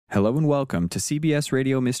Hello and welcome to CBS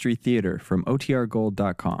Radio Mystery Theater from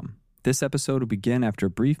OTRGold.com. This episode will begin after a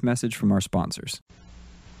brief message from our sponsors.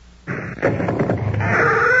 Come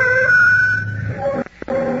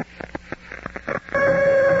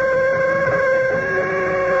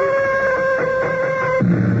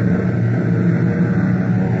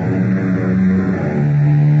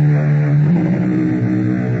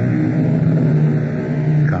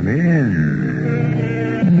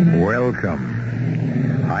in. Welcome.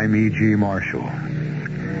 I'm E.G. Marshall.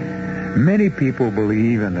 Many people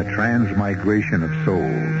believe in the transmigration of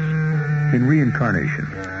souls, in reincarnation.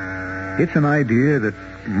 It's an idea that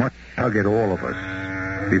must tug at all of us,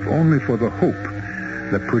 if only for the hope,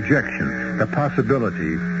 the projection, the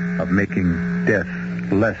possibility of making death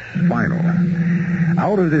less final.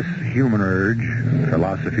 Out of this human urge,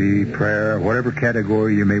 philosophy, prayer, whatever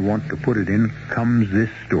category you may want to put it in, comes this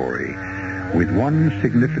story, with one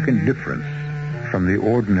significant difference from the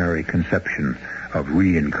ordinary conception of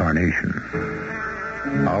reincarnation.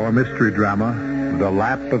 Our mystery drama, The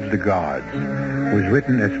Lap of the Gods, was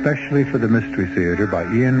written especially for the Mystery Theater by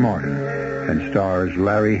Ian Martin and stars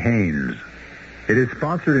Larry Haynes. It is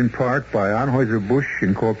sponsored in part by Anheuser-Busch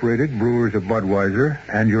Incorporated, Brewers of Budweiser,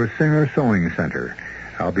 and your Singer Sewing Center.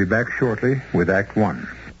 I'll be back shortly with Act One.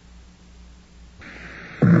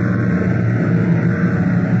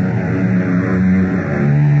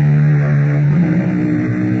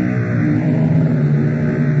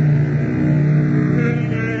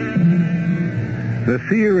 The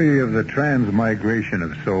theory of the transmigration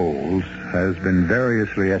of souls has been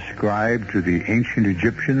variously ascribed to the ancient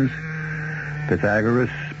Egyptians, Pythagoras,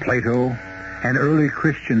 Plato, an early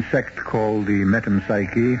Christian sect called the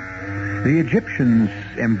Metempsyche. The Egyptians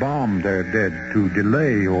embalmed their dead to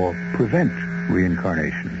delay or prevent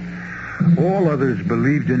reincarnation. All others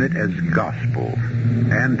believed in it as gospel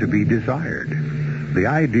and to be desired. The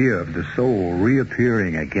idea of the soul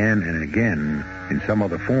reappearing again and again in some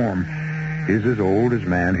other form is as old as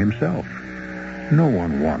man himself. No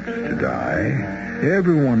one wants to die.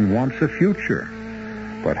 Everyone wants a future.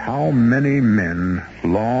 But how many men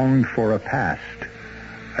longed for a past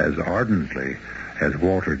as ardently as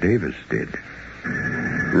Walter Davis did?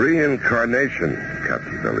 Reincarnation,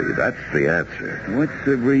 Captain Billy. That's the answer. What's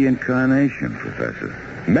the reincarnation, Professor?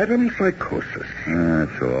 Metempsychosis.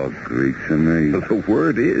 That's all Greek to me. The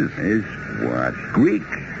word is. Is what? Greek.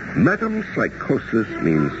 Metempsychosis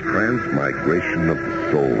means transmigration of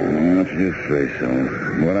the soul. If you say so.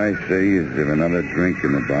 What I say is there another drink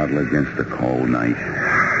in the bottle against a cold night.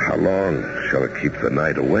 How long shall it keep the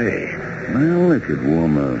night away? Well, it could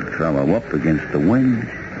warm a fellow up against the wind.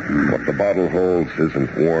 What the bottle holds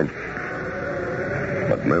isn't warmth,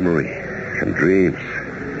 but memory and dreams.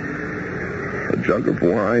 A jug of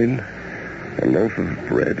wine, a loaf of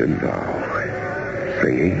bread, and thou,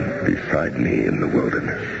 singing beside me in the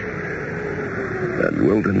wilderness. That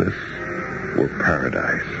wilderness were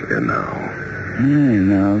paradise enow. Hey,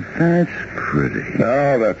 now that's pretty.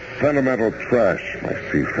 Now that sentimental trash, my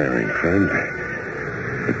seafaring friend.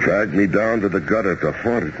 It dragged me down to the gutter to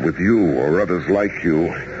haunt it with you or others like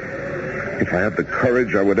you. If I had the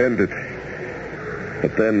courage, I would end it.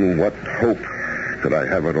 But then what hope could I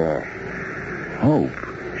have at all? Hope?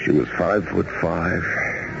 She was 5'5".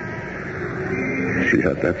 She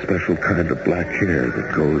had that special kind of black hair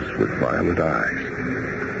that goes with violet eyes.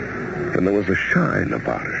 And there was a shine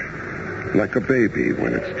about her, like a baby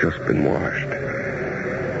when it's just been washed.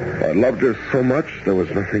 I loved her so much, there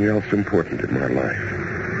was nothing else important in my life.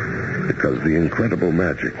 Because the incredible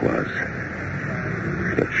magic was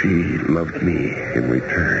that she loved me in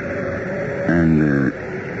return. And,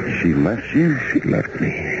 she left you? She left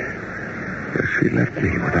me. Yes, she left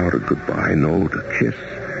me without a goodbye note, a kiss,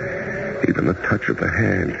 even a touch of the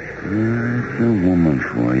hand. That's a woman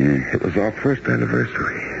for you. It was our first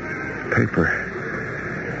anniversary. Paper.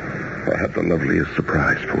 I had the loveliest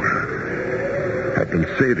surprise for her. I'd been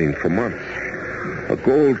saving for months. A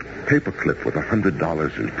gold paperclip with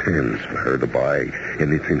 $100 in pins for her to buy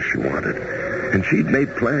anything she wanted. And she'd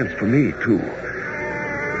made plans for me, too.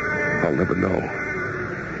 I'll never know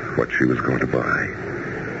what she was going to buy.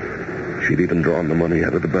 She'd even drawn the money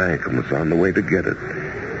out of the bank and was on the way to get it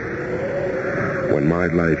when my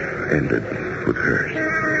life ended with hers.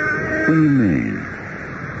 What do you mean?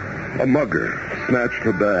 A mugger snatched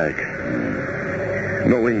her bag.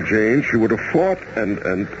 Knowing Jane, she would have fought and...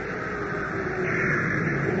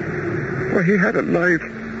 Well, he had a knife.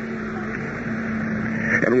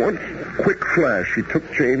 And one quick flash, he took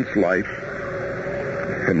Jane's life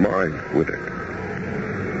and mine with it.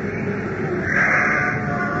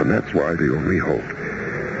 And that's why the only hope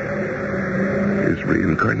is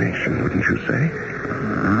reincarnation, wouldn't you say?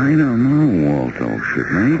 I don't know, Walt, old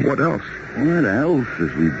shipmate. What else? What else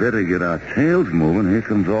is we better get our tails moving? Here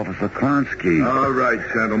comes Officer Kronsky. All right,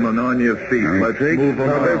 gentlemen, on your feet. Let's move along.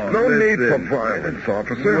 Now, there's no need for Listen. violence,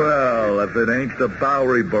 officer. Well, if it ain't the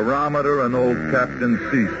Bowery barometer and old Captain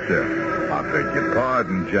Seastiff. I beg your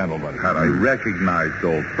pardon, gentlemen. Had I recognized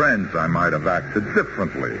old friends, I might have acted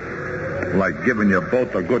differently. Like giving you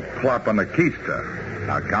both a good clap on the keister.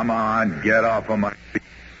 Now, come on, get off of my feet.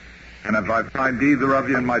 And if I find either of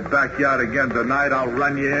you in my backyard again tonight, I'll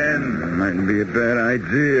run you in. Mightn't be a bad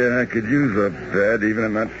idea. I could use a bed, even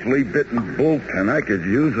in that flea-bitten bullpen. I could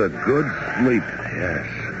use a good sleep. Yes.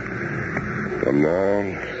 The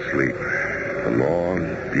long sleep. The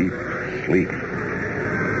long, deep sleep.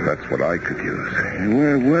 That's what I could use.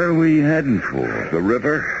 Where are we heading for? The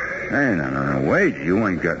river? Hey, no, wait. You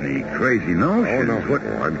ain't got any crazy notions. Oh, no.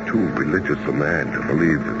 I'm too religious a man to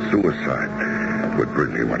believe that suicide would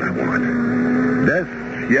bring me what I want. Death,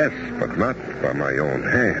 yes, but not by my own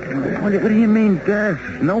hand. What do you mean, death?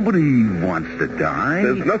 Nobody wants to die.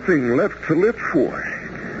 There's nothing left to live for.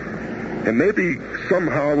 And maybe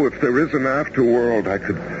somehow, if there is an afterworld, I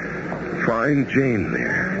could find Jane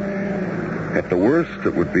there. At the worst,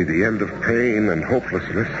 it would be the end of pain and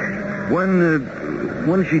hopelessness.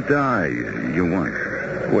 When she die, your wife?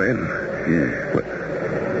 When? Yeah.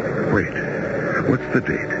 Wait, what's the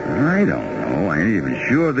date? I don't know. I ain't even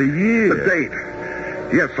sure the year. The date.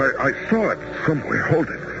 Yes, I saw it somewhere. Hold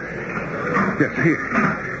it. Yes,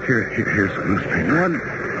 here's a newspaper. What?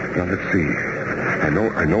 Now, let's see.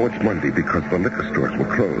 I know it's Monday because the liquor stores were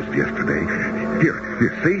closed yesterday. Here,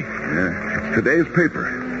 see? Yeah. It's today's paper.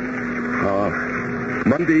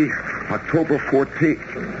 Monday, October 14th.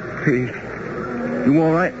 You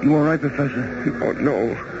all right? You all right, Professor? Oh,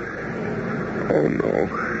 no. Oh, no.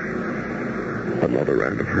 Another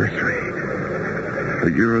anniversary. A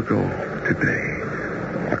year ago today,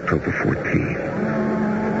 October 14th.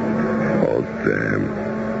 Oh, damn.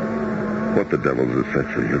 What the devil's the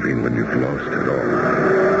sense of living when you've lost it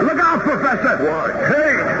all? Look out, Professor! What?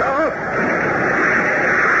 Hey, stop!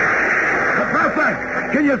 Professor,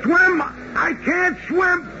 can you swim? I can't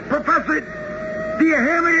swim, Professor. Do you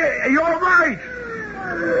hear me? Are you all right?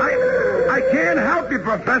 I can't help you,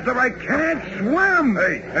 Professor. I can't swim.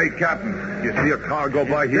 Hey, Captain. You see a car go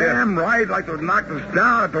by here? Damn right. Like to knock us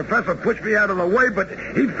down. The professor pushed me out of the way, but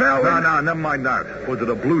he fell. No, never mind that. Was it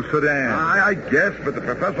a blue sedan? I guess, but the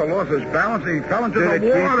professor lost his balance and he fell into Did the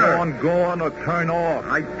it water. keep on going or turn off?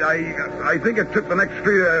 I think it took the next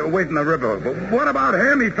street away from the river. But what about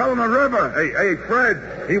him? He fell in the river. Hey,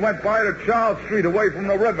 Fred. He went by to Charles Street away from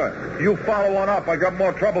the river. You follow on up. I got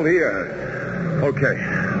more trouble here. Okay,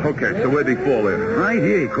 so where'd he fall in? Right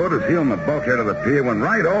here. He caught his heel in the bulkhead of the pier, went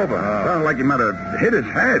right over. Sounded like he might have hit his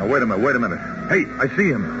head. Now, wait a minute. Hey, I see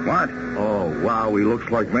him. What? Oh, wow, he looks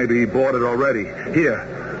like maybe he bought it already. Here,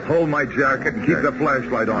 hold my jacket and keep the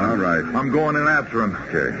flashlight on. All right. I'm going in after him.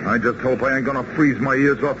 Okay. I just hope I ain't gonna freeze my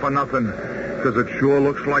ears off for nothing, because it sure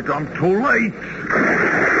looks like I'm too late.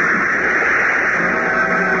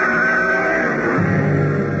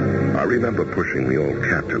 I remember pushing the old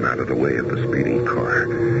captain out of the way of the speeding car,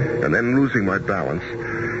 and then losing my balance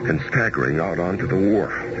and staggering out onto the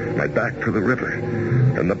wharf, my back to the river,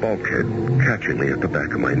 and the bulkhead catching me at the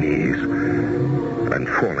back of my knees, and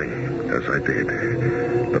falling as I did,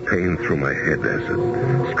 the pain through my head as it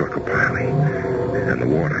struck a piling, and the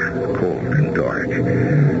water cold and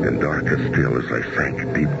darker still as I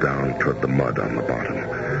sank deep down toward the mud on the bottom,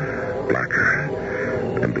 blacker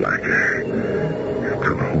and blacker,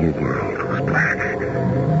 till the whole world was black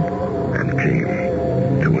and came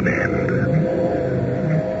to an end.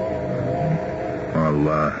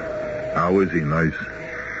 Well, how is he, Nice?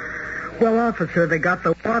 Well, officer, they got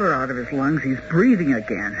the water out of his lungs. He's breathing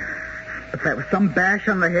again. But that was some bash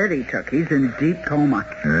on the head he took. He's in deep coma.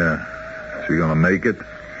 Yeah. Is he gonna make it?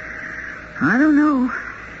 I don't know.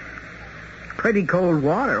 Pretty cold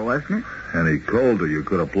water, wasn't it? Any colder, you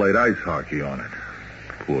could have played ice hockey on it.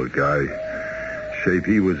 Poor guy. Shape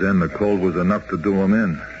he was in, the cold was enough to do him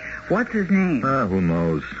in. What's his name? Who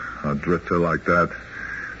knows? A drifter like that.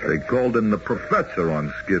 They called him the Professor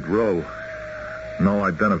on Skid Row. No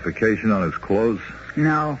identification on his clothes?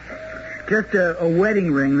 No. Just a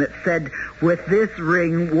wedding ring that said, "With this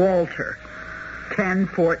ring, Walter.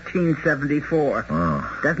 10/14/74.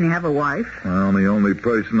 Oh. Doesn't he have a wife? Well, the only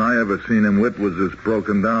person I ever seen him with was this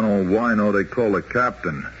broken-down old wino they call the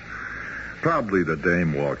captain. Probably the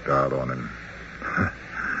dame walked out on him.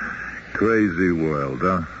 Crazy world,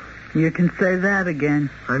 huh? You can say that again.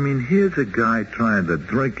 I mean, here's a guy trying to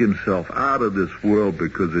drink himself out of this world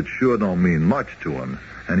because it sure don't mean much to him.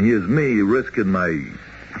 And here's me risking my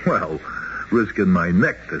risking my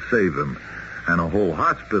neck to save him, and a whole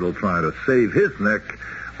hospital trying to save his neck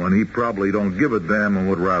when he probably don't give a damn and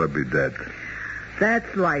would rather be dead.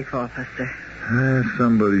 That's life, officer.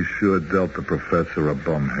 Somebody sure dealt the professor a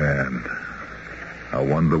bum hand. I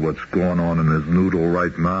wonder what's going on in his noodle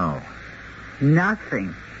right now.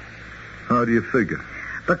 Nothing. How do you figure?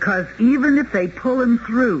 Because even if they pull him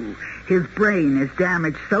through, his brain is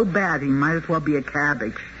damaged so bad he might as well be a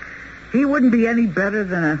cabbage. He wouldn't be any better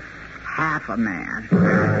than a half a man.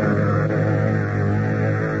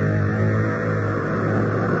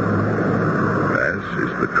 As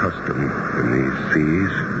is the custom in these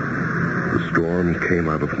seas, the storm came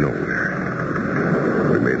out of nowhere.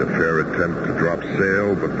 We made a fair attempt to drop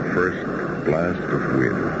sail, but the first blast of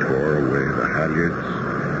wind tore away the halyards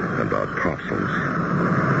and our topsails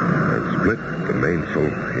and split the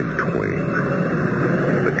mainsail in twain.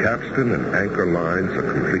 The capstan and anchor lines are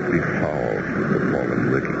completely fouled with the fallen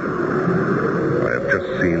rigging. I have just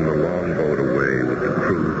seen the longboat away with the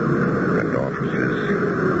crew and officers.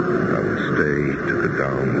 I will stay to the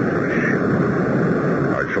downwash.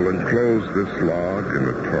 I shall enclose this log in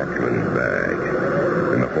a tarpaulin bag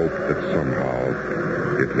in the hope that somehow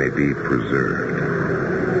it may be preserved.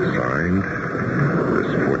 Signed,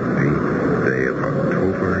 this 14th day of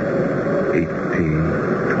October,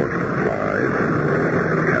 1825,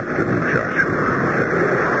 Captain Joshua.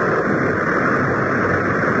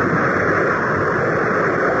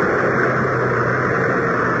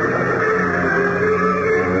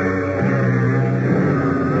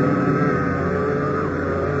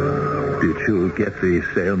 Did you get the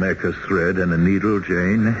sailmaker's thread and a needle,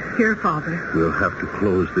 Jane? Here, Father. We'll have to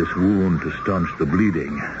close this wound to staunch the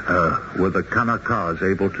bleeding. Were the Kanakas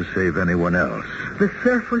able to save anyone else? The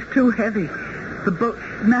surf was too heavy. The boat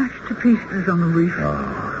smashed to pieces on the reef.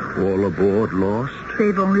 All aboard lost?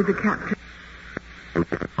 Save only the captain.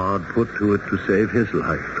 Hard put to it to save his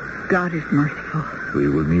life. God is merciful. We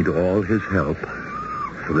will need all his help.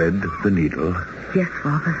 Thread the needle. Yes,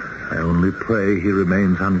 Father. I only pray he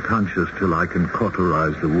remains unconscious till I can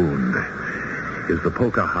cauterize the wound. Is the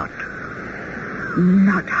poker hot?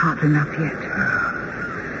 Not hot enough yet.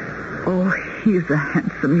 Oh, he is a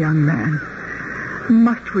handsome young man.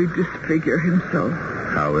 Must we disfigure him so?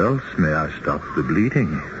 How else may I stop the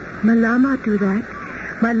bleeding? Malama do that.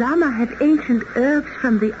 Malama have ancient herbs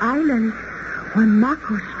from the islands. When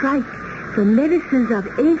Mako strike, the medicines of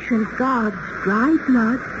ancient gods, dry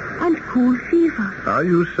blood and cool fever. Are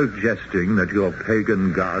you suggesting that your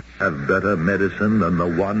pagan gods have better medicine than the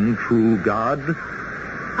one true God?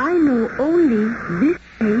 I know only this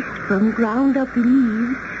paste from ground up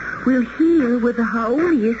leaves will heal where the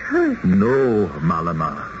haoli is hurt. No,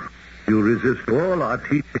 Malama. You resist all our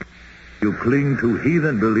teaching. You cling to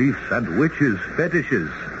heathen beliefs and witches'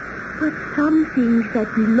 fetishes. But some things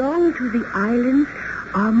that belong to the islands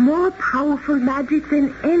are more powerful magic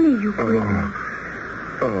than any you bring.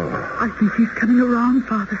 I think he's coming around,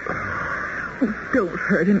 Father. Oh, don't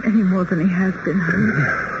hurt him any more than he has been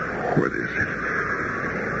hurt. What is it?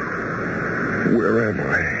 Where am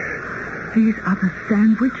I? These are the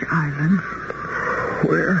Sandwich Islands.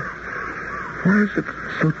 Where? Why is it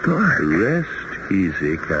so dark? Rest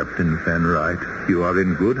easy, Captain Fenright. You are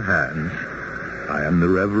in good hands. I am the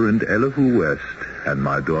Reverend Elihu West, and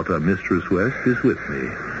my daughter, Mistress West, is with me.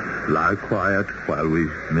 Lie quiet while we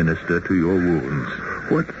minister to your wounds.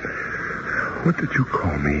 What did you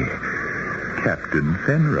call me? Captain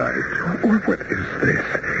Fenright. What is this?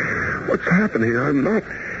 What's happening? I'm not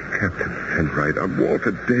Captain Fenright. I'm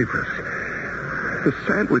Walter Davis. The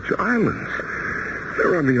Sandwich Islands.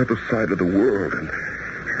 They're on the other side of the world.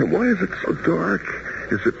 And why is it so dark?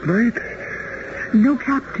 Is it night? No,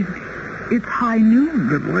 Captain. It's high noon.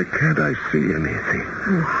 Then why can't I see anything?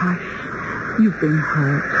 Oh, hush. You've been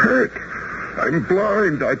hurt. Hurt? I'm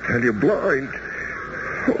blind, I tell you, blind.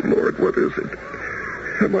 Oh, Lord, what is it?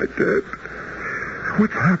 Am I dead?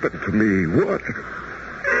 What's happened to me? What?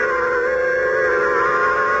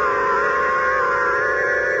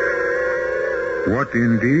 What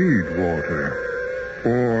indeed, Walter?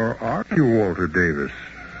 Or are you Walter Davis,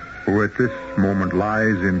 who at this moment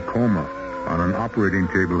lies in coma on an operating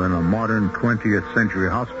table in a modern 20th century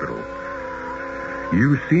hospital?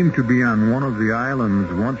 You seem to be on one of the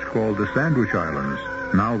islands once called the Sandwich Islands,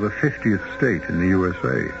 now the 50th state in the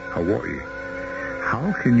USA, Hawaii.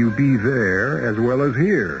 How can you be there as well as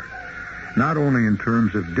here? Not only in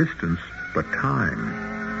terms of distance, but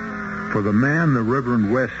time. For the man the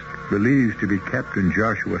Reverend West believes to be Captain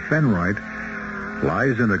Joshua Fenright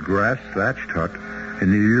lies in a grass-thatched hut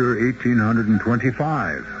in the year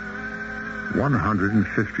 1825,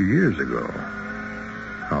 150 years ago.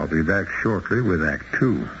 I'll be back shortly with Act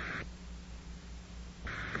 2.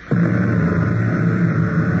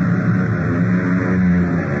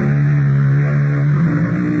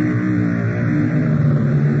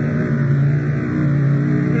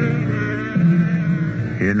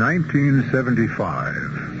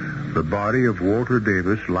 1975, the body of Walter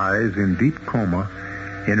Davis lies in deep coma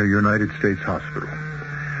in a United States hospital.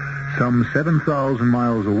 Some 7,000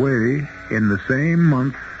 miles away, in the same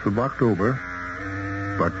month of October,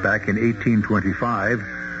 but back in 1825,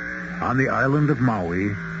 on the island of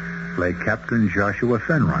Maui, lay Captain Joshua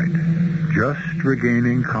Fenwright, just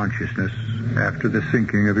regaining consciousness after the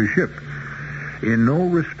sinking of his ship. In no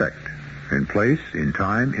respect, in place, in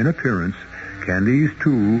time, in appearance, can these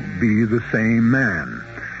two be the same man.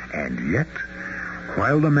 And yet,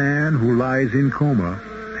 while the man who lies in coma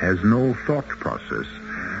has no thought process,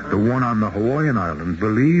 the one on the Hawaiian island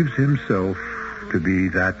believes himself to be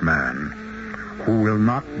that man who will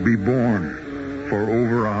not be born for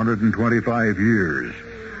over 125 years.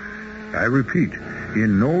 I repeat,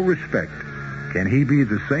 in no respect can he be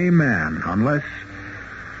the same man unless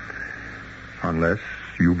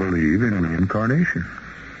you believe in reincarnation.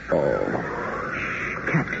 Oh.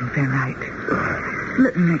 Captain Fenwright,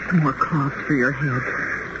 let me make some more cloths for your head.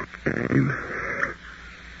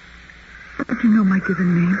 Do you know my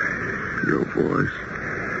given name? Your voice.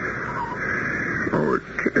 Oh,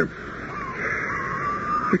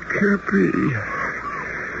 it can't be.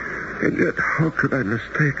 And yet, how could I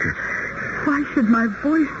mistake it? Why should my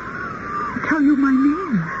voice tell you my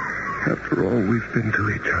name? After all we've been to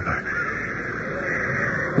each other.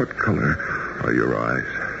 What color are your eyes?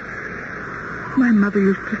 My mother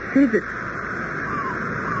used to say that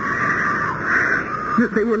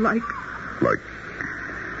they were like... Like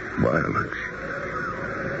violets.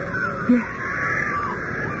 Yes.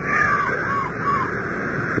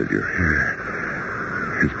 And your hair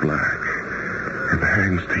is black and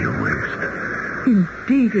hangs to your waist.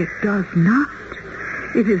 Indeed, it does not.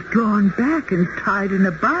 It is drawn back and tied in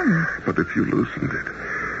a bun. But if you loosened it,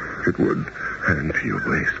 it would hang to your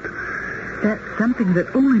waist. That's something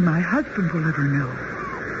that only my husband will ever know.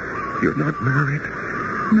 You're not married?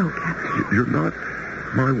 No, Captain. You're not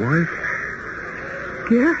my wife?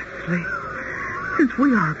 Scarcely. Since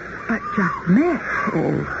we are but just met.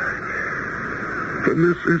 Oh. Then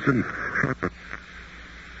this isn't... Of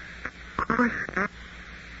course.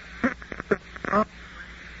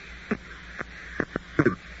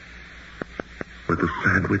 With the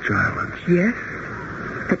Sandwich Islands. Yes?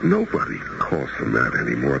 But nobody calls them that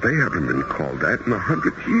anymore. They haven't been called that in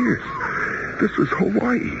 100 years. This is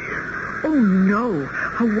Hawaii. Oh, no.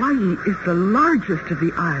 Hawaii is the largest of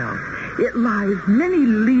the isles. It lies many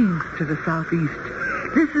leagues to the southeast.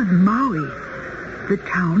 This is Maui. The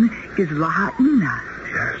town is Lahaina.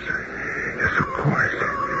 Yes, of course.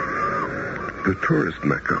 The tourist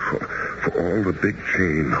mecca for all the big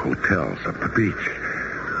chain hotels up the beach.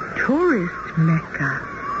 Tourist mecca.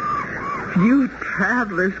 Few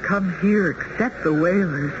travelers come here except the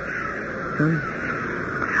whalers. Those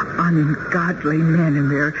ungodly men in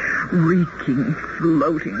their reeking,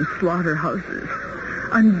 floating slaughterhouses,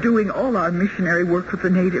 undoing all our missionary work with the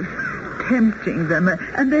natives, tempting them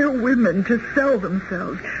and their women to sell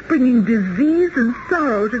themselves, bringing disease and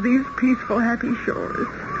sorrow to these peaceful, happy shores.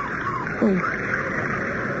 Oh,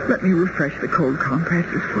 let me refresh the cold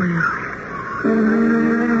compresses for you.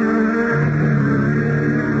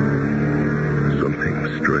 Something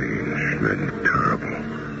strange and terrible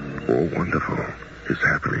or wonderful has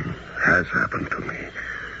happened to me.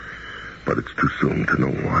 But it's too soon to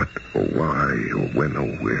know what or why or when or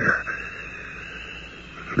where.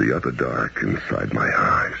 The other dark inside my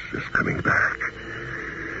eyes is coming back.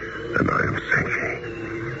 And I am sinking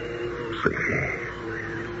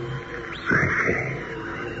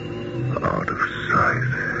out of sight.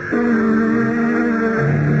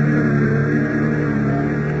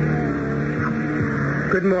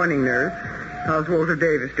 Good morning, nurse. How's Walter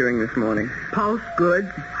Davis doing this morning? Pulse good,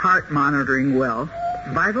 heart monitoring well.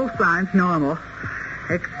 Vital signs normal,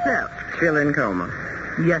 except... Still in coma.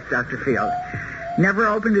 Yes, Dr. Field. Never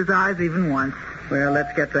opened his eyes even once. Well,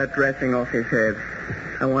 let's get that dressing off his head.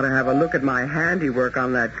 I want to have a look at my handiwork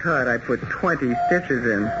on that cut. I put 20 stitches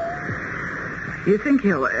in. You think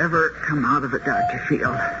he'll ever come out of it, Dr.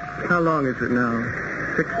 Field? How long is it now?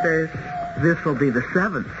 6 days? This will be the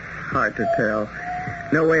 7th. Hard to tell.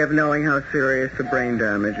 No way of knowing how serious the brain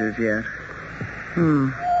damage is yet.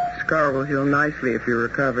 Scar will heal nicely if he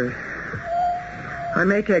recovers. I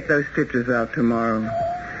may take those stitches out tomorrow.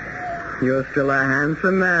 You're still a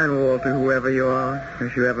handsome man, Walter, whoever you are,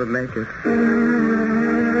 if you ever make it.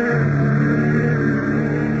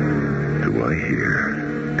 Do I hear,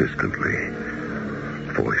 distantly,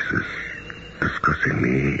 voices discussing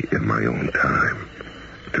me in my own time,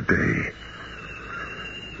 today?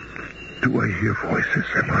 Do I hear voices?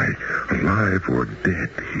 Am I alive or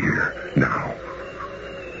dead here, now?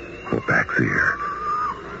 Or back there,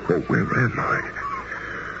 Oh, where am I?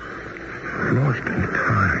 Lost in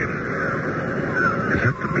time. Is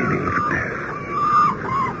that the meaning of death?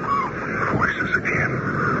 Voices again.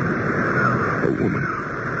 A woman.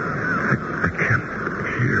 I can't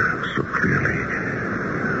hear so clearly.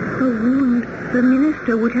 The wound the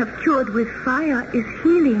minister would have cured with fire is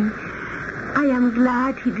healing. I am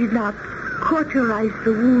glad he did not cauterize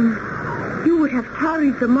the wound. You would have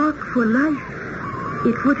carried the mark for life.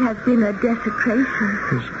 It would have been a desecration.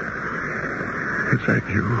 Is that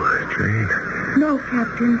you, Jane? No,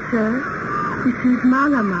 Captain, sir. This is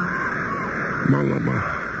Malama. Malama.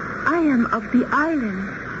 I am of the island.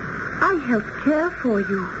 I help care for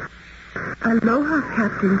you. Aloha,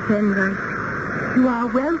 Captain Fenright. You are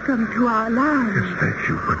welcome to our land. Yes, thank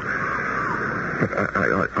you, but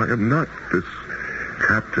I am not this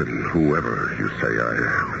captain, whoever you say I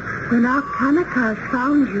am. When our Kanakas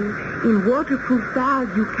found you in waterproof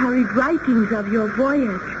bags, you carried writings of your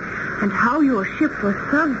voyage and how your ship was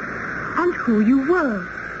sunk and who you were.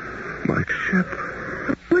 My ship?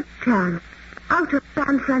 Woodchan, out of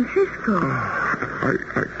San Francisco.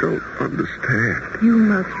 I don't understand. You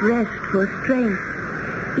must rest for strength.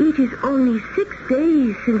 It is only 6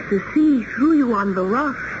 days since the sea threw you on the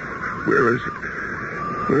rock. Where is it?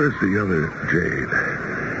 Where is the other Jane?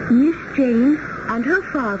 Miss Jane and her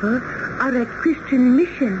father are at Christian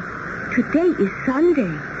Mission. Today is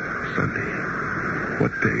Sunday. Sunday?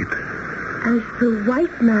 What date? As the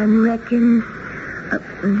white man reckons,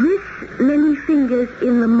 this many fingers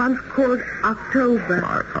in the month called October.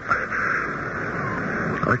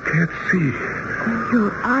 I can't see.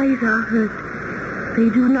 Your eyes are hurt. They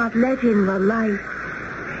do not let in the light.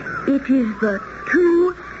 It is the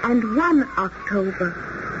 2 and 1 October.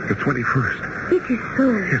 The 21st? It is so.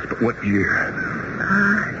 Yes, but what year?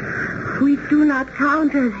 We do not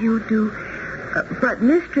count as you do. But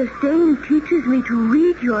Mr. Stain teaches me to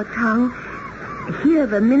read your tongue. Here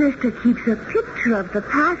the minister keeps a picture of the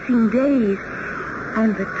passing days.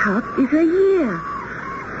 And the top is a year.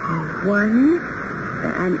 A 1,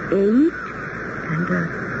 an 8, and a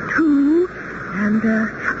 2, and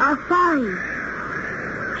a 5.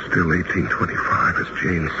 Still 1825, as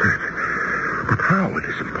Jane said. But how? It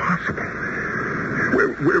is impossible.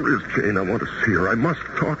 Where is Jane? I want to see her. I must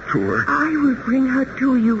talk to her. I will bring her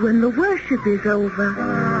to you when the worship is over.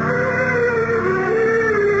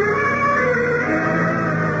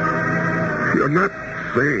 You're not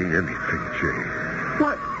saying anything, Jane.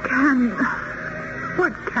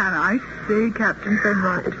 What can I say, Captain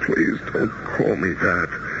Fenright? Oh, please don't call me that.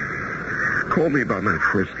 Call me by my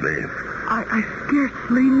first name. I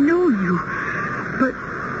scarcely know you, but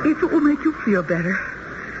if it will make you feel better.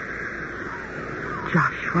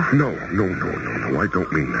 Joshua. No. I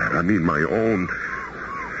don't mean that. I mean my own.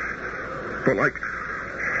 But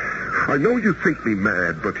I know you think me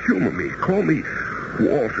mad, but humor me. Call me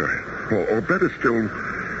Walter. Or better still,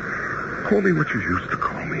 call me what you used to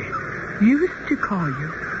call me. Used to call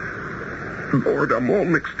you? Lord, I'm all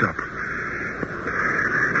mixed up.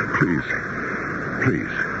 Please,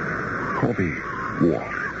 call me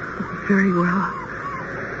Walt. Very well.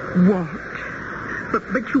 Walt.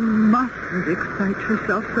 But you mustn't excite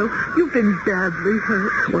yourself so. You've been badly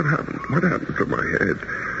hurt. What happened? What happened to my head?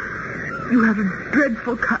 You have a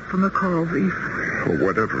dreadful cut from the coral reef. Or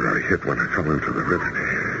whatever I hit when I fell into the river.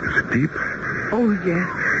 Is it deep? Oh, yes.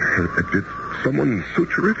 Did someone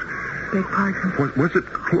suture it? Beg pardon? Was it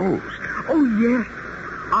closed? Oh, yes.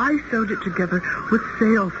 I sewed it together with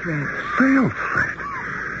sail thread. Sail thread?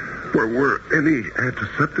 Were any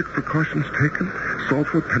antiseptic precautions taken?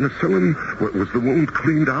 Sulfur, penicillin? Was the wound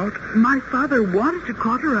cleaned out? My father wanted to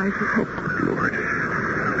cauterize it. Oh, good Lord.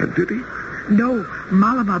 And did he? No.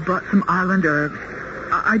 Malama brought some island herbs.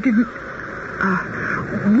 I didn't...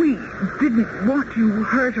 we didn't want you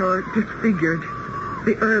hurt or disfigured.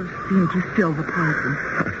 The herbs seemed to still the poison.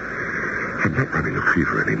 I'm not running a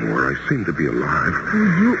fever anymore. I seem to be alive.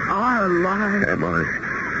 Oh, you are alive. Am I?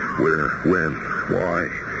 Where? When? Why?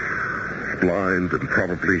 Blind and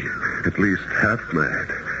probably at least half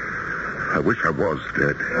mad. I wish I was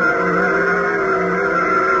dead.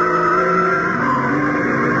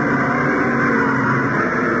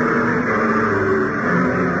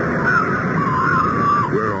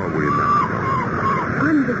 Where are we now?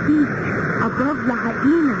 On the beach, above La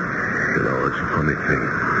Haina. You know, it's a funny thing.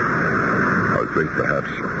 I think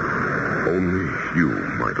perhaps only you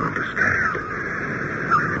might understand.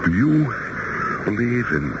 Do you believe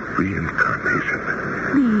in reincarnation?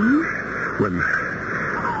 Please?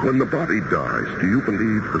 When the body dies, do you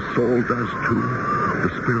believe the soul does too? The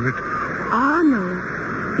spirit? Ah, no.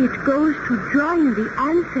 It goes to join the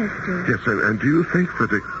ancestors. Yes, and do you think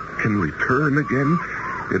that it can return again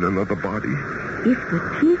in another body? If the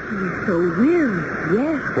Tiki so will,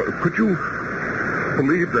 yes. Well, could you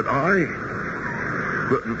believe that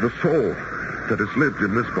the soul that has lived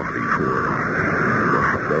in this body for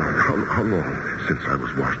how long since I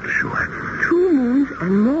was washed ashore? 2 moons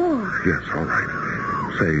and more. Yes, all right.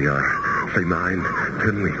 Say 9,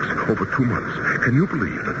 10 weeks, over 2 months. Can you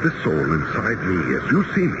believe that this soul inside me, as you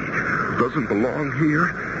see me, doesn't belong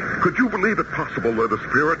here? Could you believe it possible that a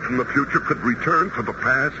spirit from the future could return to the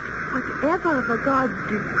past? Whatever of a God's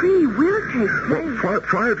decree will take place. Well,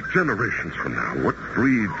 5 generations from now, what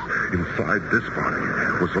breathes inside this body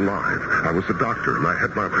was alive. I was a doctor, and I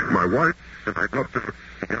had my wife, and I loved her.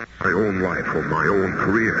 My own life or my own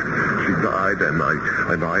career. She died, and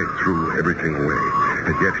I threw everything away.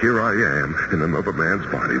 And yet here I am in another man's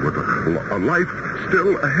body with a life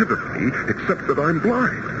still ahead of me, except that I'm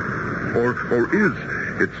blind. Or is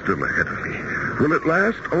it still ahead of me? Will it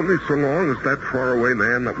last only so long as that faraway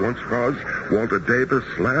man that once was, Walter Davis,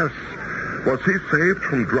 lasts? Was he saved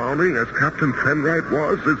from drowning as Captain Fenright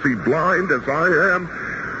was? Is he blind as I am?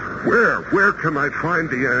 Where can I find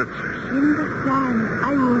the answers? In the sand,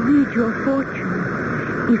 I will read your fortune.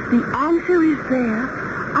 If the answer is there,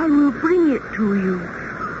 I will bring it to you.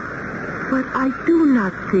 But I do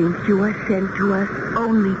not think you are sent to us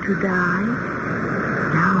only to die.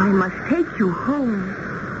 Now I must take you home.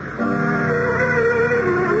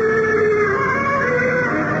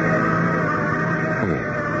 Home.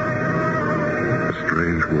 A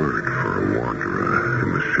strange word for a wanderer in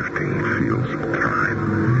the shifting fields of time.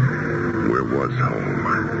 Where was home?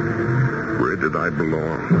 Where did I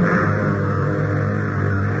belong?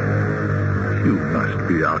 You must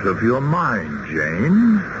be out of your mind,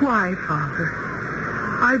 Jane. Why, Father?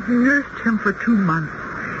 I've nursed him for 2 months.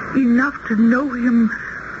 Enough to know him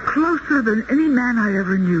closer than any man I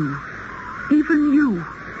ever knew. Even you.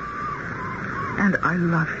 And I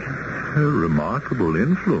love him. A remarkable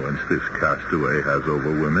influence this castaway has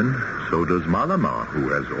over women. So does Malamar, who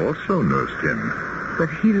has also nursed him. But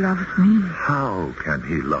he loves me. How can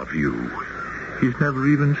he love you? He's never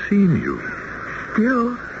even seen you.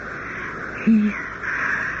 Still, he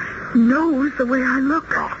knows the way I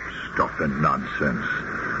look. Oh, stuff and nonsense.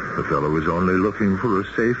 The fellow is only looking for a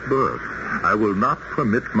safe berth. I will not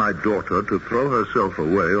permit my daughter to throw herself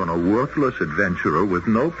away on a worthless adventurer with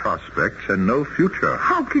no prospects and no future.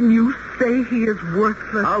 How can you say he is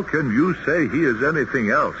worthless? How can you say he is anything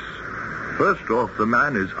else? First off, the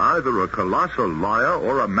man is either a colossal liar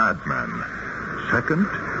or a madman. Second,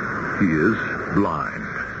 he is blind.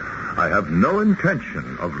 I have no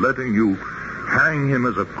intention of letting you hang him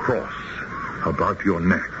as a cross about your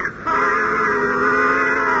neck.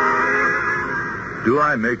 Do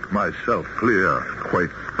I make myself clear?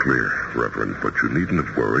 Quite clear, Reverend, but you needn't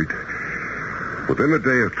have worried. Within a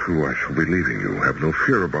day or 2, I shall be leaving you. Have no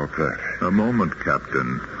fear about that. A moment,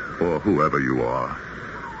 Captain, or whoever you are.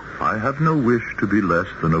 I have no wish to be less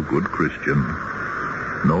than a good Christian.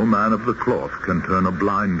 No man of the cloth can turn a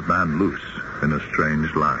blind man loose in a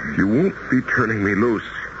strange land. You won't be turning me loose.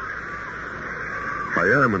 I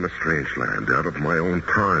am in a strange land, out of my own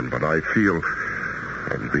time, but I feel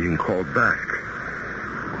I'm being called back.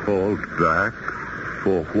 Called back?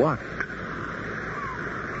 For what?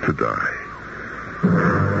 To die.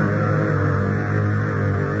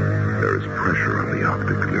 There is pressure on the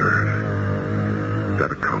optic nerve.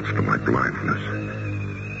 That accounts for my blindness.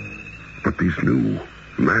 But these new,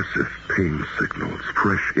 massive pain signals,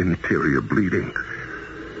 fresh interior bleeding.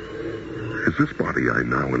 Is this body I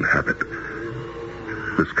now inhabit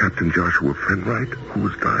this Captain Joshua Fenright who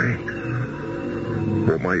is dying?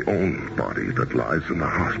 Or my own body that lies in the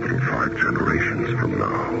hospital 5 generations from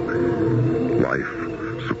now? Life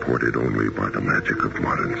supported only by the magic of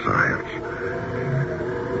modern science.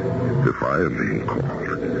 If I am being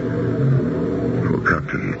called, will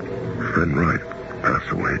Captain Fenright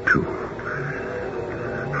pass away too?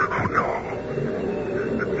 Oh, no.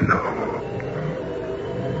 No.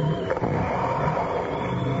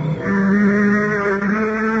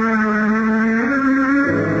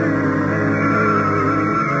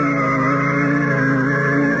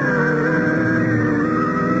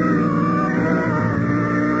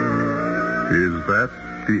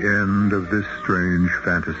 The end of this strange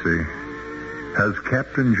fantasy. Has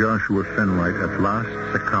Captain Joshua Fenright at last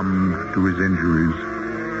succumbed to his injuries?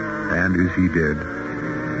 And is he dead?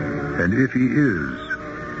 And if he is,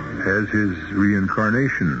 has his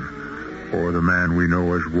reincarnation, or the man we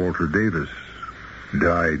know as Walter Davis,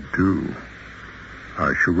 died too?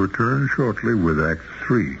 I shall return shortly with Act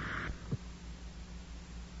 3.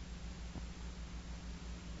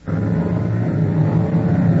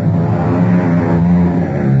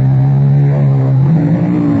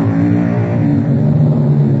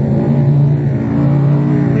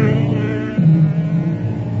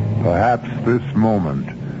 this moment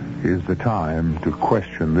is the time to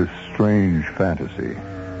question this strange fantasy.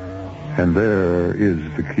 And there is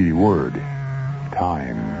the key word,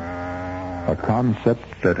 time. A concept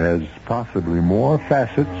that has possibly more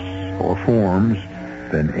facets or forms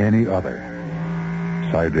than any other.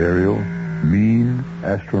 Sidereal, mean,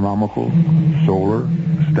 astronomical, solar,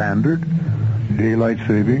 standard, daylight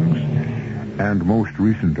savings, and most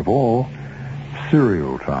recent of all,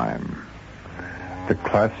 serial time. The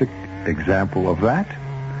classic example of that,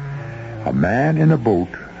 a man in a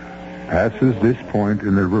boat passes this point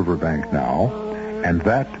in the riverbank now, and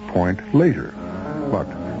that point later. But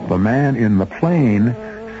the man in the plane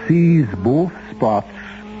sees both spots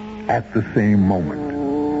at the same moment.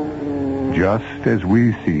 Just as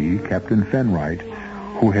we see Captain Fenright,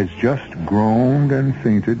 who has just groaned and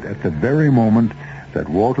fainted at the very moment that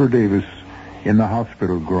Walter Davis in the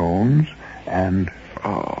hospital groans and...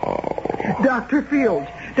 Dr. Field!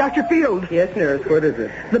 Dr. Field! Yes, nurse, what is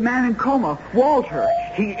it? The man in coma, Walter.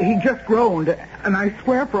 He just groaned, and I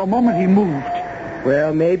swear for a moment he moved.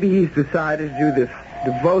 Well, maybe he's decided to do this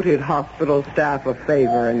devoted hospital staff a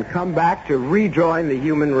favor and come back to rejoin the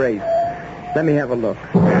human race. Let me have a look.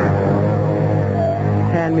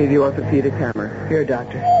 Hand me the orthopedic hammer. Here,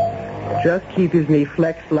 doctor. Just keep his knee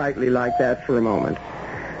flexed lightly like that for a moment.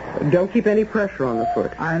 Don't keep any pressure on the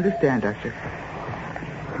foot. I understand, doctor.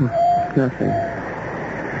 Nothing.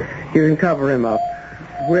 You can cover him up.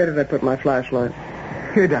 Where did I put my flashlight?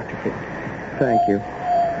 Here, Dr. Field. Thank you.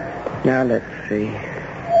 Now, let's see.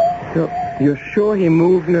 You're sure he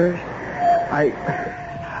moved, nurse?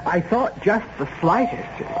 I thought just the slightest.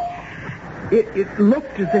 It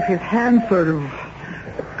looked as if his hand sort of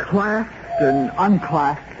clasped and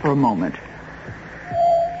unclasped for a moment.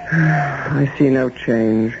 I see no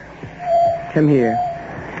change. Come here.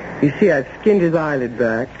 You see, I've skinned his eyelid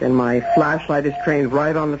back, and my flashlight is trained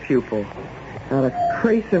right on the pupil. Not a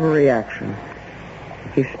trace of a reaction.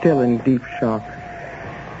 He's still in deep shock.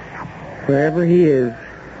 Wherever he is,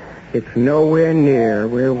 it's nowhere near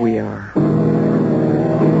where we are.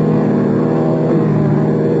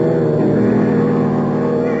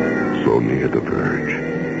 So near the verge.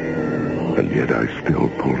 And yet I still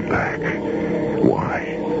pulled back.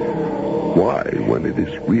 Why? Why, when it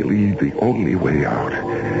is really the only way out?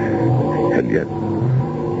 And yet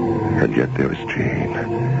there is Jane.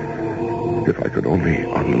 If I could only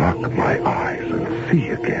unlock my eyes and see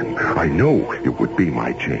again, I know it would be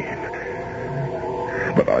my Jane.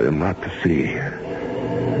 But I am not to see.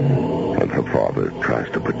 And her father tries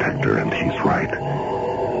to protect her, and he's right.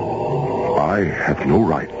 I have no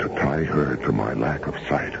right to tie her to my lack of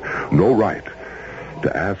sight. No right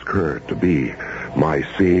to ask her to be my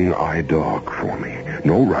seeing eye dog for me.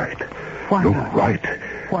 No right. Why no not? right.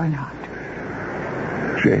 Why not?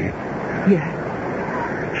 Jane.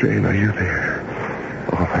 Yes. Jane, are you there?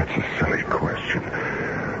 Oh, that's a silly question.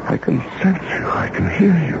 I can sense you. I can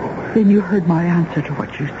hear you. Then you heard my answer to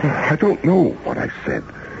what you said. I don't know what I said.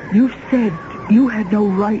 You said you had no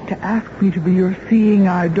right to ask me to be your seeing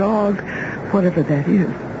eye dog, whatever that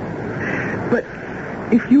is. But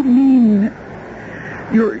if you mean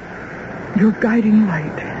your guiding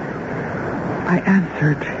light, I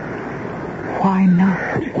answered, why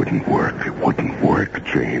not? It wouldn't work. It wouldn't work,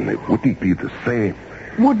 Jane. It wouldn't be the same.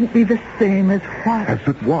 Wouldn't be the same as what? As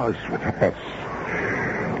it was with us.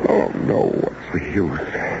 Oh, no, what's the use?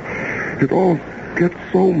 It all gets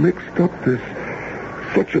so mixed up. There's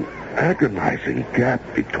such an agonizing gap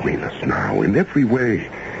between us now in every way.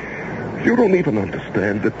 You don't even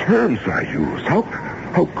understand the terms I use.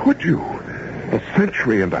 How could you? A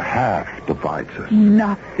century and a half divides us.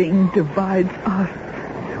 Nothing divides us.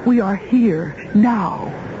 We are here,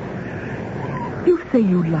 now. You say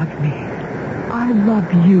you love me. I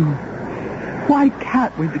love you. Why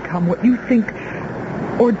can't we become what you think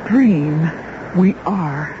or dream we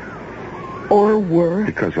are? Or were?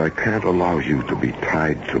 Because I can't allow you to be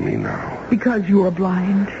tied to me now. Because you are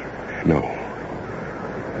blind? No.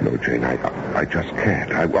 No, Jane, I just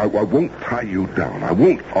can't. I won't tie you down. I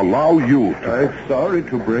won't allow you to... I'm sorry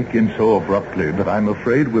to break in so abruptly, but I'm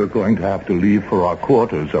afraid we're going to have to leave for our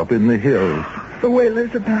quarters up in the hills. The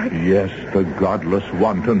whalers are back? Yes, the godless,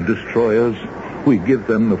 wanton destroyers. We give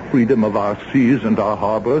them the freedom of our seas and our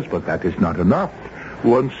harbors, but that is not enough.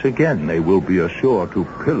 Once again, they will be ashore to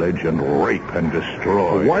pillage and rape and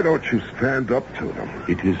destroy. Well, why don't you stand up to them?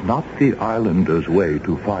 It is not the islanders' way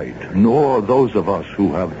to fight, nor those of us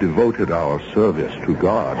who have devoted our service to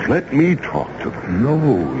God. Let me talk to them.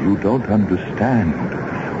 No, you don't understand.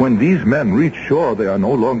 When these men reach shore, they are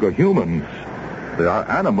no longer humans. They are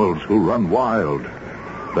animals who run wild.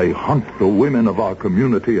 They hunt the women of our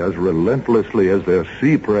community as relentlessly as their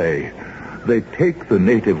sea prey. They take the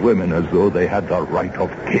native women as though they had the right of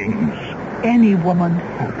kings. Any woman.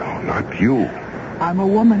 Oh, no, not you. I'm a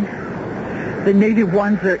woman. The native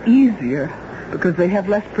ones are easier because they have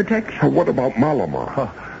less protection. What about Malamar?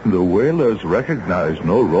 The whalers recognize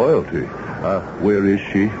no royalty. Where is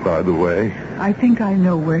she, by the way? I think I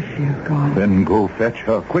know where she has gone. Then go fetch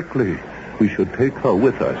her quickly. We should take her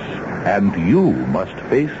with us. And you must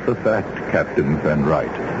face the fact, Captain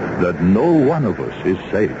Fenright, that no one of us is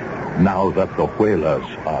safe now that the whalers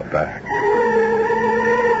are back.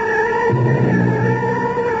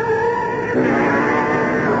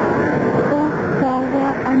 Oh,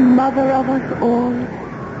 Father and Mother of us all,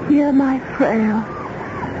 hear my prayer.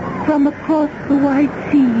 From across the wide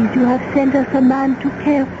seas you have sent us a man to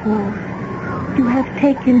care for. You have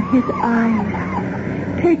taken his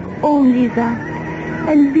eyes. Take only that,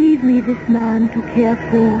 and leave me this man to care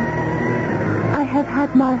for. I have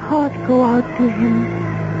had my heart go out to him,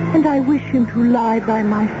 and I wish him to lie by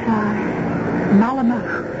my side. Malamar.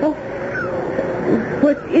 Oh,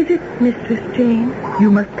 what is it, Mistress Jane?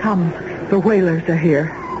 You must come. The whalers are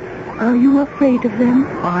here. Are you afraid of them?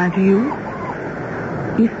 Aren't you?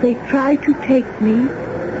 If they try to take me,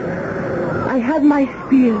 I have my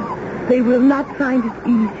spear. They will not find it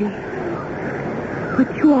easy.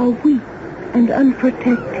 But you are weak and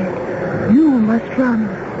unprotected. You must run.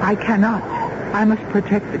 I cannot. I must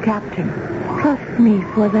protect the captain. Trust me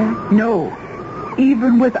for that. No.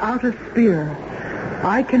 Even without a spear,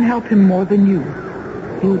 I can help him more than you.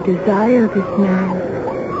 You desire this man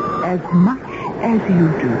as much as you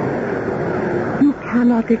do. You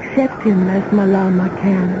cannot accept him as Malama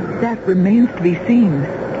can. That remains to be seen.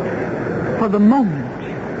 For the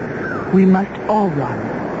moment, we must all run.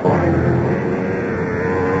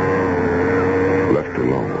 Left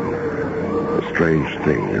alone, a strange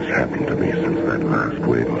thing has happened to me since that last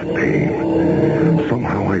wave of pain.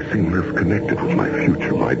 Somehow I seem less connected with my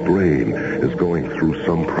future. My brain is going through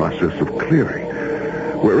some process of clearing.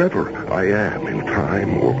 Wherever I am in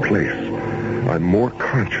time or place, I'm more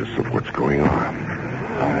conscious of what's going on.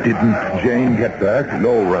 Didn't Jane get back?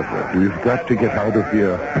 No, Reverend. We've got to get out of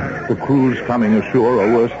here. The crews coming ashore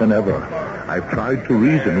are worse than ever. I've tried to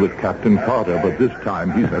reason with Captain Carter, but this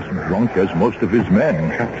time he's as drunk as most of his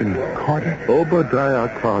men. Captain Carter? Obadiah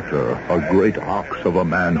Carter, a great ox of a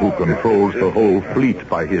man who controls the whole fleet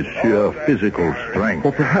by his sheer physical strength.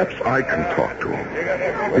 Well, perhaps I can talk to him.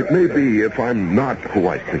 It may be if I'm not who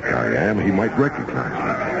I think I am, he might recognize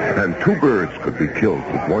me. And two birds could be killed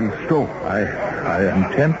with one stone. I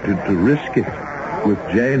am tempted to risk it. With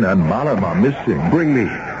Jane and Malamar missing. Bring me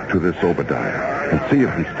to this Obadiah and see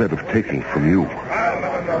if instead of taking from you,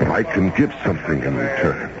 I can give something in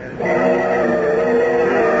return.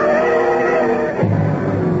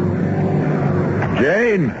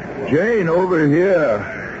 Jane, over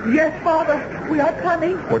here. Yes, Father. We are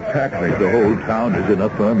coming. What's happening? The whole town is in a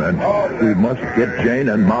ferment. We must get Jane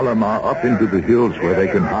and Malamar up into the hills where they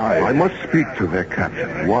can hide. I must speak to their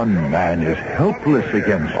captain. One man is helpless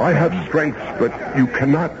against I have strength, but you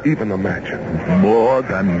cannot even imagine. More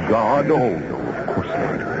than God? No, of course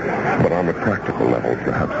not. But on a practical level,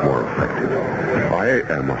 perhaps more effective. I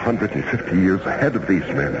am 150 years ahead of these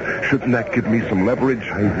men. Shouldn't that give me some leverage?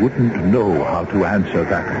 I wouldn't know how to answer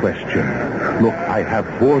that question. Look, I have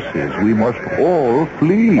forces. We must all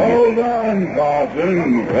flee. Hold on,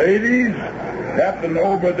 Carson. Ladies, Captain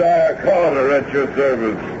Obadiah Carter at your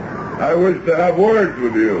service. I wish to have words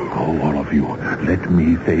with you. Go, all of you. Let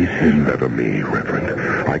me face him. Better me,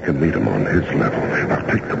 Reverend. I can meet him on his level. Now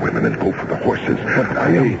take the women and go for the horses. But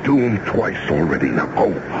I am doomed twice already. Now go.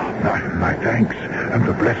 My thanks and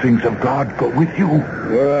the blessings of God go with you.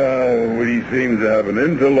 Well, we seem to have an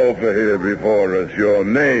interloper here before us. Your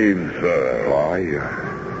name, sir?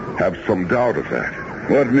 I have some doubt of that.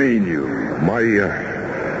 What mean you?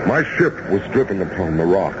 My ship was driven upon the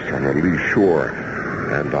rocks on a lee shore,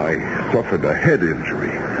 and I suffered a head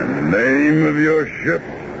injury. And the name of your ship?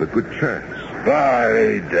 The Good Chance.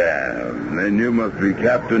 By damn. Then you must be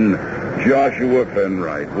Captain Joshua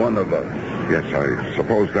Fenright, one of us. Yes, I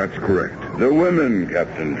suppose that's correct. The women,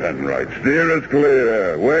 Captain Fenright. Steer us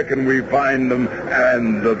clear. Where can we find them?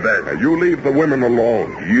 And the best. You leave the women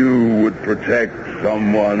alone. You would protect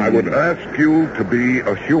someone. I would ask you to be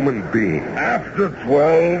a human being. After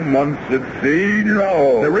 12 months at sea?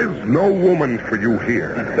 No. There is no woman for you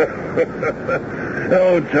here.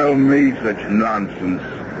 Don't tell me such nonsense.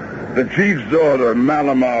 The chief's daughter,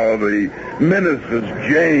 Malamar, the minister's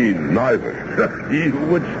Jane. Neither. You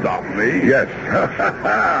would stop me? Yes.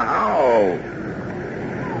 How?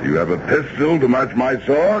 You have a pistol to match my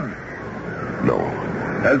sword? No.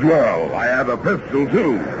 As well, I have a pistol,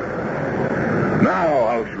 too. Now,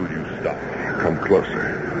 how should you stop me? Come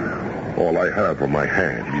closer. All I have are my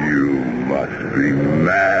hands. You must be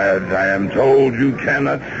mad. I am told you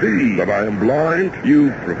cannot see. That I am blind?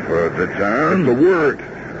 You prefer the term. The word.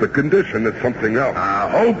 The condition is something else. A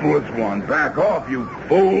hopeless one. Back off, you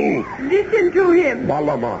fool. Listen to him.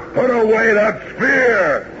 Malama. Put away that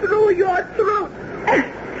spear. Through your throat.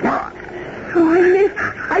 Oh, I missed.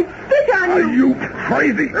 I spit on Are you. you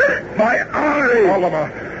crazy? My eye.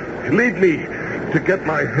 Malama, lead me to get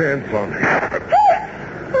my hands on her.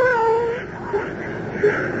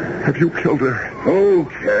 Have you killed her? Who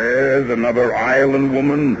cares? Another island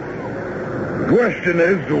woman. The question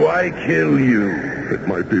is, do I kill you? It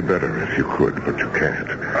might be better if you could, but you can't.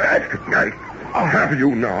 I'll have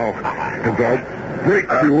you now, and I'll break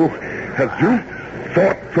you as you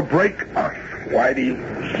thought to break us. Why do you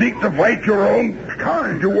seek to fight your own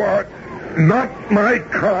kind? You are not my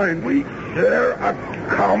kind. We share a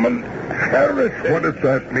common heritage. What does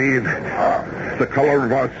that mean? The color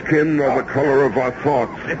of our skin or the color of our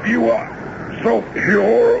thoughts? If you are so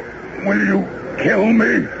pure, will you kill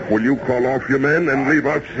me? Will you call off your men and leave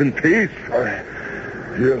us in peace?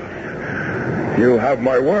 You have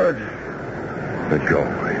my word. Then go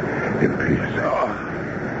in peace.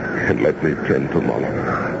 And let me tend to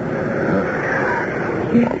Malama.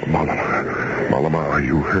 Malama, are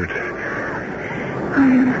you hurt? I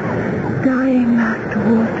am dying, Master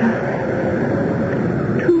Walter.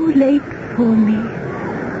 Too late for me,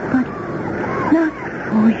 but not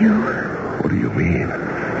for you. What do you mean?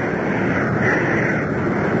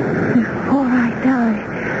 Before I die,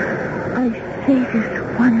 I say this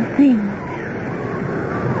one thing.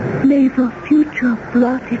 May the future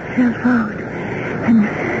blot itself out,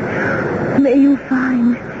 and may you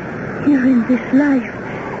find here in this life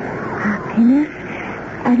happiness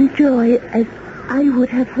and joy as I would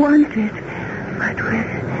have wanted, but with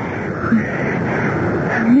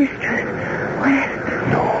a mistress West.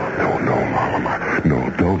 No, Malama. No,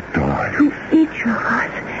 don't die. To each of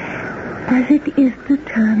us, as it is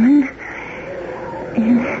determined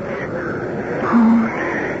in its own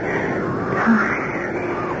time.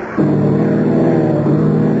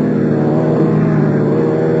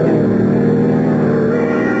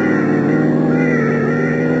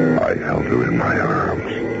 I held her in my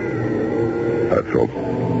arms. I felt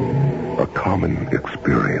a common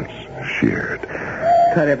experience shared.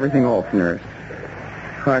 Cut everything off, nurse.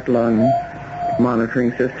 Heart, lung,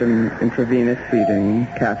 monitoring system, intravenous feeding,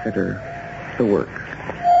 catheter, the works.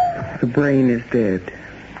 The brain is dead.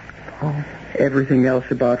 Everything else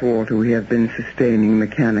about Walter we have been sustaining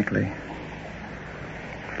mechanically.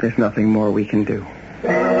 There's nothing more we can do.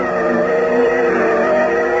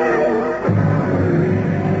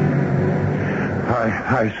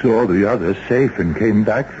 I saw the others safe and came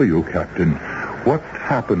back for you, Captain. What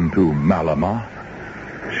happened to Malama?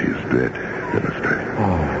 She is dead, Minister.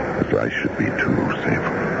 As I should be too, save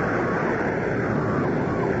her.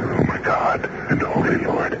 Oh, my God and Holy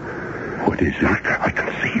Lord. What is it? I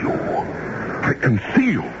can see you. I can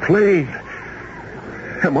see you plain.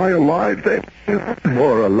 Am I alive then?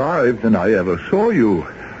 More alive than I ever saw you.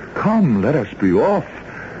 Come, let us be off.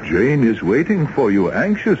 Jane is waiting for you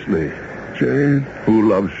anxiously. Jane? Who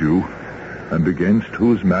loves you, and against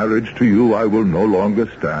whose marriage to you I will no longer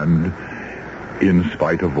stand, in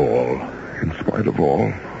spite of all. In spite of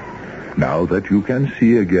all? Now that you can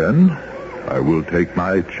see again, I will take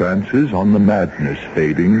my chances on the madness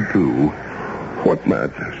fading too. What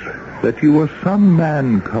madness? That you were some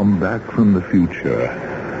man come back from the future.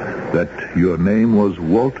 That your name was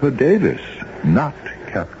Walter Davis, not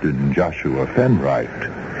Captain Joshua Fenright.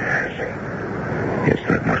 Yes,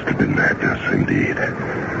 that must have been madness, indeed.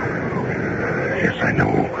 Yes, I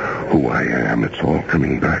know who I am. It's all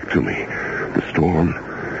coming back to me. The storm,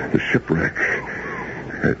 the shipwreck,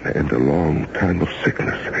 and a long time of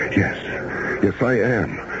sickness. Yes, I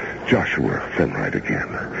am Joshua Fenright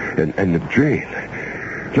again. And Jane,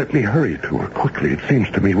 let me hurry to her quickly. It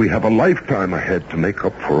seems to me we have a lifetime ahead to make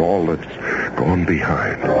up for all that's gone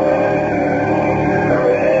behind.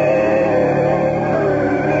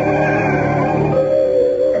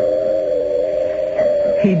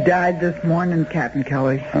 He died this morning, Captain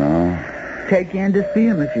Kelly. Oh? Take you in to see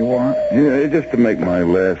him if you want. Yeah, just to make my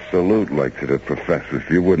last salute like to the professor, if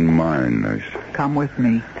you wouldn't mind, nurse. Come with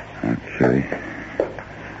me. Okay.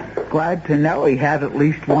 Glad to know he had at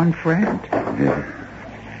least one friend. Yeah.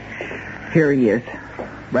 Here he is.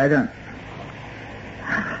 Right on.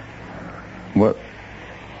 What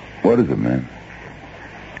is it, man?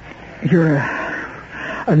 You're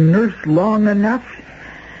a nurse long enough.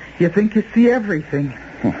 You think you see everything.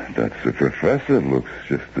 That's the professor. Looks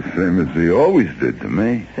just the same as he always did to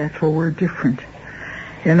me. That's where we're different.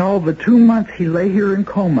 In all the 2 months he lay here in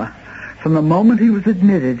coma, from the moment he was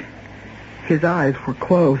admitted, his eyes were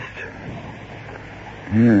closed.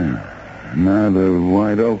 Yeah, now they're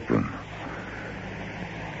wide open.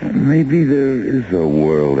 Maybe there is a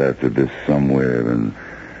world after this somewhere, and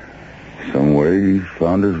somewhere he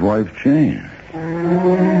found his wife, Jane.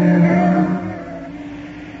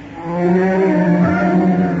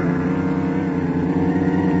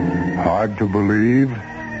 Hard to believe,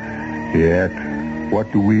 yet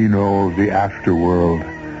what do we know of the afterworld,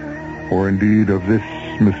 or indeed of this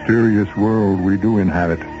mysterious world we do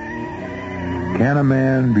inhabit? Can a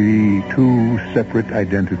man be two separate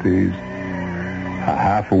identities, a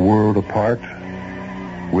half a world apart,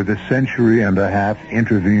 with a century and a half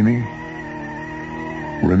intervening?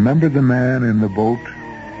 Remember the man in the boat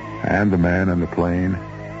and the man in the plane?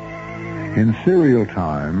 In serial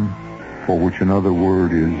time, for which another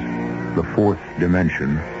word is the fourth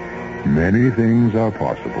dimension, many things are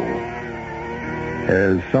possible.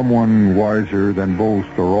 As someone wiser than both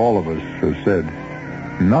or all of us has said,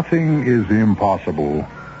 nothing is impossible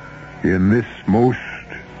in this most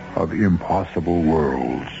of impossible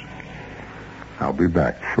worlds. I'll be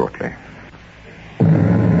back shortly.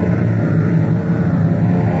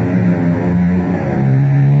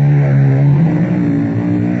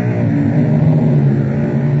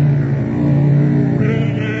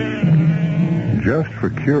 Just for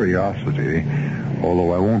curiosity,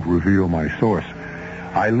 although I won't reveal my source,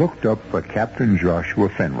 I looked up a Captain Joshua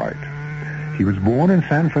Fenwright. He was born in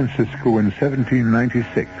San Francisco in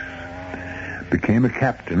 1796, became a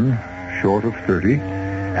captain short of 30,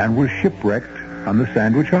 and was shipwrecked on the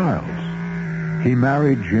Sandwich Isles. He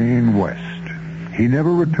married Jane West. He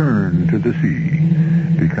never returned to the sea,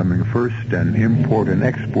 becoming first an import and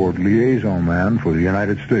export liaison man for the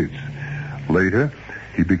United States. Later,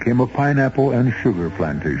 he became a pineapple and sugar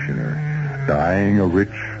plantationer, dying a rich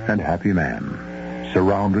and happy man,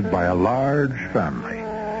 surrounded by a large family,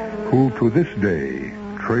 who to this day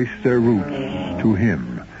trace their roots to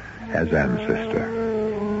him as ancestor.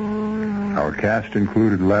 Our cast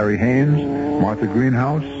included Larry Haynes, Martha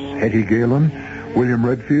Greenhouse, Hetty Galen, William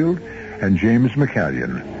Redfield, and James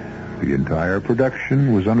McCallion. The entire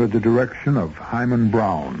production was under the direction of Hyman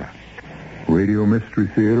Brown. Radio Mystery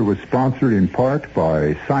Theater was sponsored in part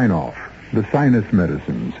by Sign-Off, the Sinus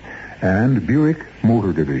Medicines, and Buick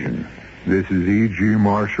Motor Division. This is E.G.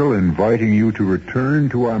 Marshall inviting you to return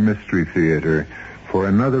to our Mystery Theater for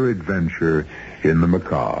another adventure in the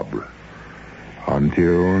macabre.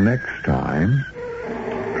 Until next time,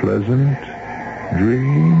 pleasant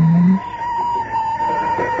dreams.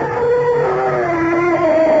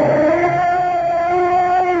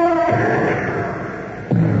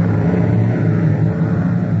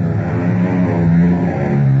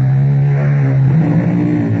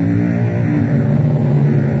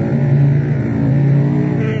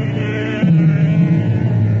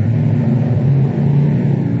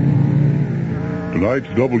 Tonight's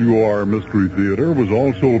WR Mystery Theater was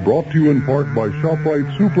also brought to you in part by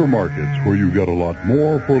ShopRite Supermarkets, where you get a lot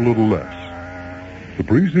more for a little less. The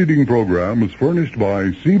preceding program is furnished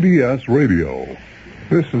by CBS Radio.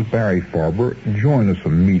 This is Barry Farber. Join us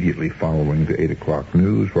immediately following the 8 o'clock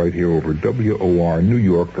news right here over WOR New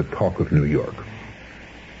York, the talk of New York.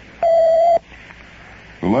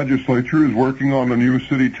 The legislature is working on the new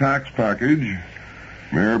city tax package.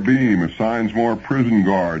 Mayor Beam assigns more prison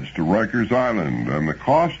guards to Rikers Island, and the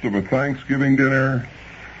cost of a Thanksgiving dinner,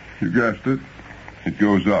 you guessed it, it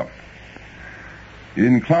goes up.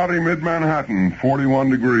 In cloudy mid-Manhattan, 41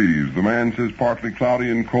 degrees. The man says partly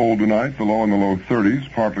cloudy and cold tonight, the low in the low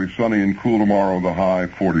 30s, partly sunny and cool tomorrow, the high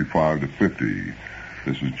 45 to 50.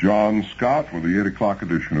 This is John Scott with the 8 o'clock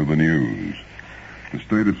edition of the news. The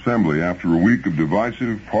State Assembly, after a week of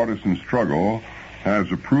divisive partisan struggle,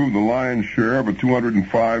 has approved the lion's share of a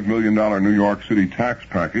 $205 million New York City tax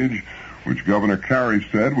package, which Governor Carey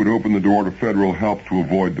said would open the door to federal help to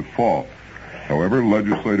avoid default. However,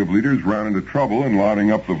 legislative leaders ran into trouble in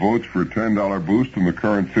lining up the votes for a $10 boost in the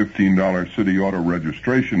current $15 city auto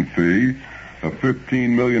registration fee, a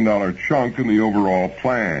 $15 million chunk in the overall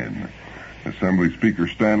plan. Assembly Speaker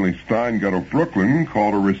Stanley Steingart of Brooklyn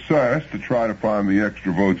called a recess to try to find the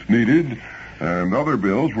extra votes needed, and other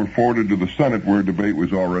bills were forwarded to the Senate where debate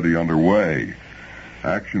was already underway.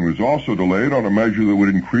 Action was also delayed on a measure that would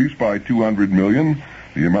increase by $200 million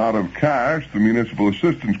the amount of cash the Municipal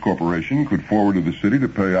Assistance Corporation could forward to the city to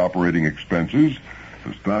pay operating expenses.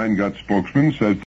 The Steingart spokesman says